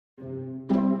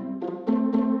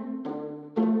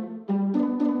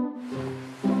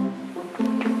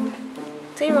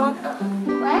Say roll.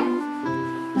 What?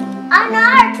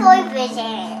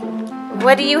 R&Rtoyvision.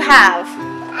 What do you have?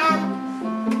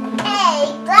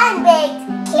 A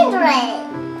blend-baked Kinder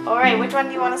Egg. Alright, which one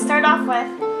do you want to start off with?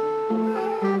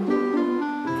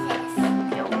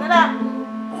 Okay, open it up.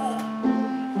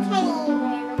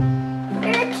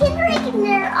 There's a Kinder Egg in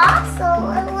there also,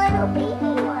 a little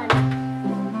baby one.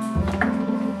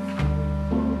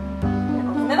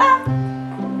 Open it up.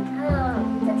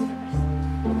 That's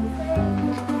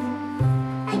first.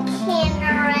 A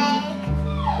Kinder Egg.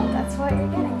 That's what you're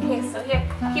getting. Okay, so here,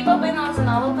 keep opening those and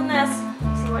I'll open this.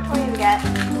 See what toy you get.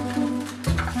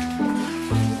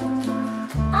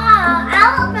 Oh,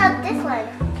 I'll open up this one.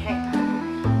 Okay.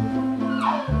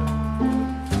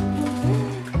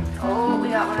 Oh, we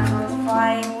got one of those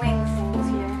flying wing things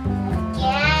here.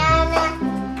 Again.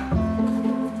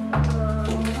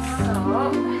 So,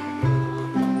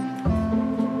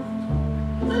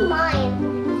 Mine.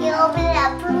 Can you open it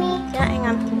up for me? yeah, hang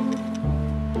on.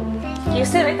 You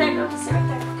sit right there, go. Sit right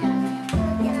there.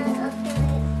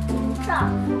 Stop. I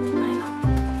know.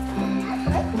 I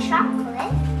like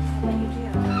chocolate. What you do.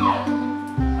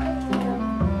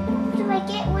 What do I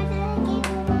get? What did I get?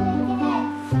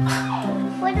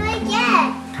 What do I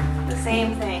get? The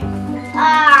same thing.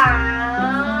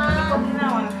 Ah. Keep opening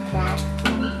that one.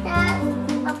 That's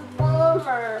a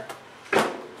bummer.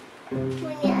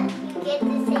 When you get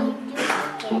the same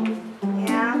duplicate.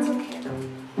 Yeah, it's okay though.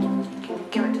 You can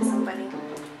give it to somebody.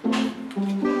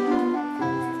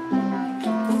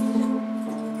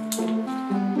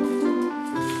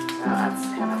 So that's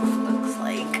kind of what it looks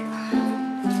like.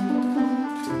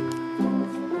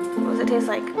 What does it taste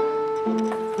like?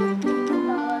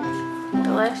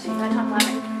 Delicious. You gotta talk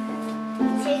louder.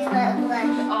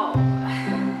 Oh.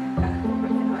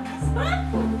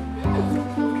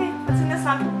 Okay, what's in this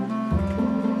one?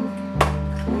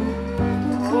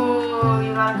 Oh,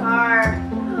 you got a car.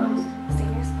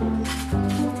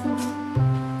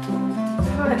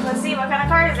 Let's see, what kind of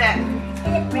car is it? It's a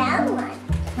brown one.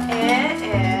 It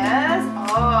is, a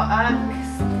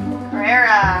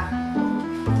Carrera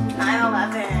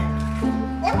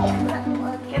 911. Let me open up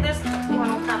one. Okay, you want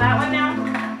to open up that one now?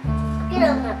 You can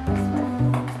open up this one.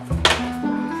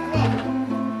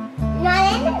 Not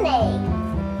in an egg.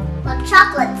 Well,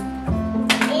 chocolate's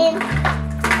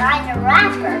inside the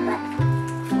wrapper, but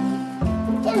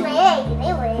it's in my egg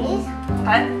anyways.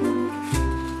 What?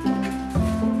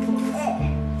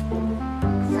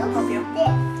 So Help you.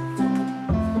 stiff.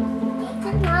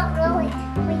 It's not really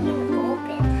when you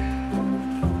open.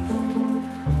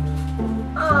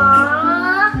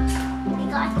 Aww. We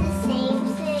got the same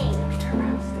thing.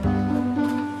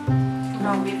 No,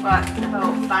 we've got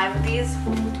about 5 of these.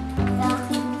 Yeah.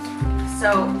 So,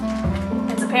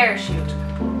 it's a parachute.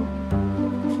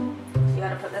 You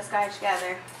gotta put this guy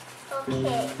together.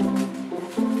 Okay.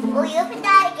 Will you open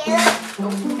that again?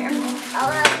 Oh, careful.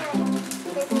 I'll open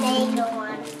this mango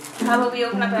one. How about we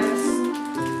open up this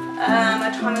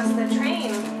Thomas the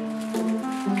Train?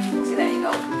 See, there you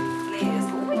go. Ladies.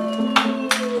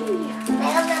 I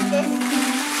open up this.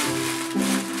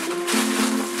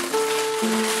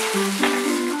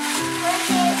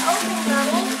 Okay, open,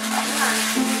 Mommy.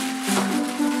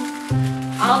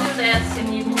 I'll do this and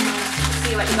you can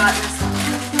see what you got in this one.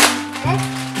 Okay.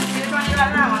 See which one you got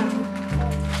in that one.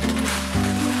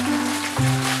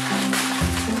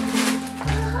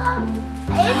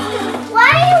 It's the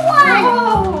white one. Oh,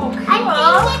 cool. I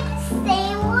think it's the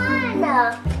same one.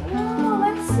 Oh,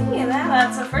 let's see.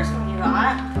 That's the first one you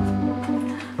got.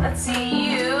 Let's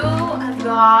see. You have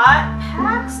got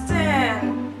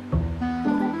Paxton.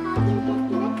 How do you get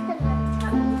connected?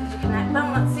 Did you connect them?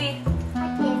 Let's see. I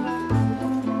didn't.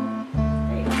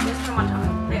 There you go. Just come on, Tom.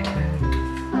 There.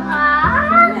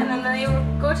 Ah, And then they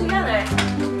go together.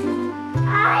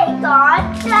 I got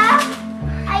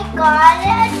a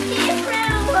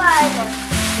different one.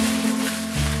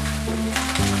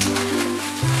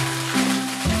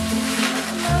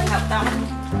 Help that one.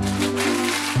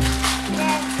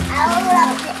 Then I'll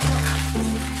wrap it.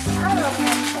 I'll wrap it.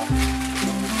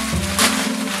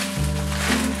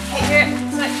 Okay, here.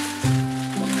 Switch.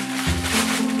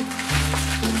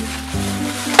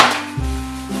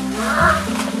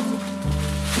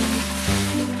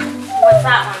 What's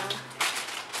that one?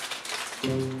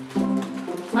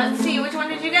 Let's see, which one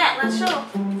did you get? Let's show.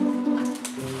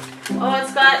 Oh,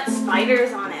 it's got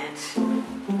spiders on it. Let's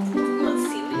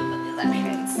see, we can put these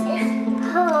extras.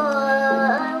 I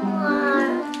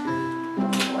want.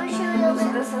 What should we So open?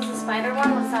 this is the spider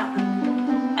one. What's that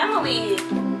one? Emily. So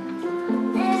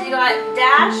you got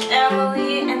Dash,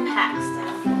 Emily, and Paxton.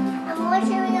 And what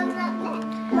should we open up next?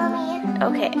 Mommy?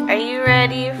 Okay, are you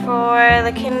ready for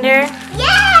the Kinder?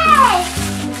 Yes!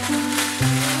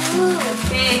 Ooh,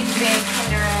 big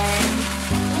Kinder egg.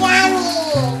 Yummy!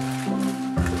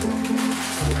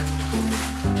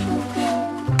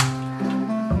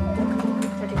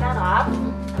 So take that off, and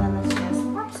then this just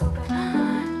pops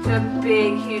open to a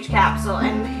big, huge capsule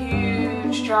and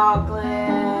huge chocolate.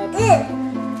 Ugh.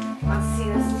 Let's see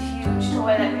this huge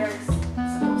toy that we were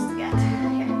supposed to get.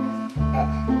 Here.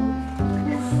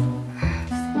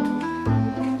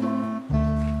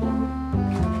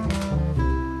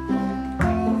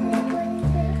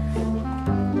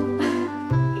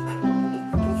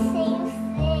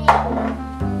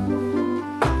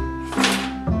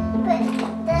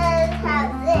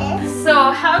 So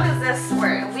how does this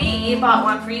work? We bought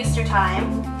one for Easter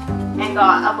time and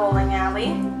got a bowling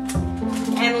alley.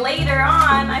 And later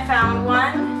on I found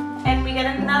one and we get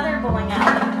another bowling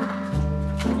alley.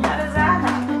 How does that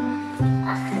happen?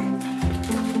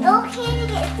 Okay to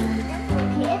get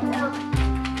kids.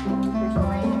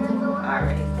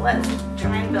 Alright, let's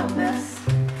try and build this.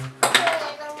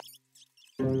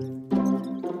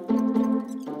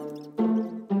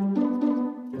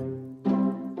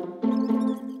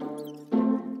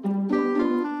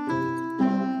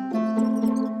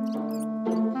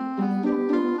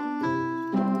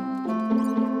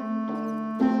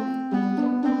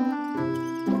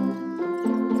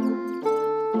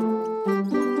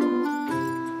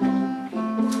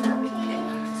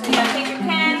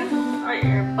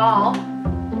 Ball.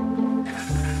 And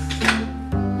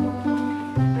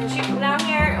then shoot from down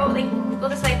here. Oh, they go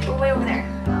this way. Go way over there.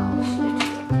 Oh, shoot.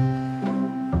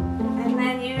 And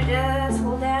then you just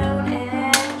hold down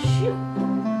and shoot.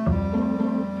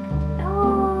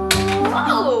 Oh,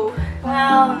 whoa.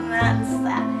 Well, that's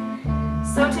that.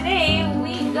 So today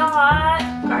we got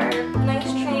our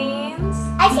nice trains.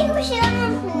 I think we should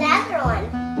have another one.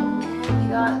 And we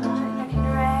got the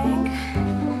Kinder egg.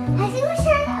 I think we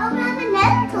should open up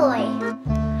another toy.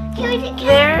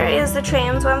 There is the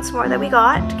trains once more that we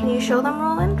got. Can you show them,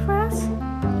 Roland, for us?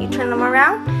 You turn them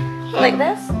around like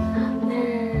this.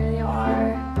 There they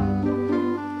are.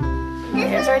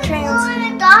 There's our trains. This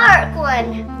is a dark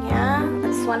one. Yeah,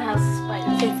 this one has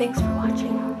spiders. Say thanks for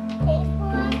watching. Thanks for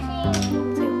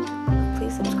watching. So,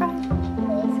 please subscribe.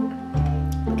 Please.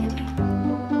 Okay.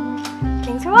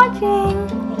 Thanks for watching.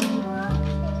 Thanks for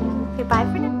watching. Okay, bye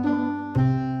for now.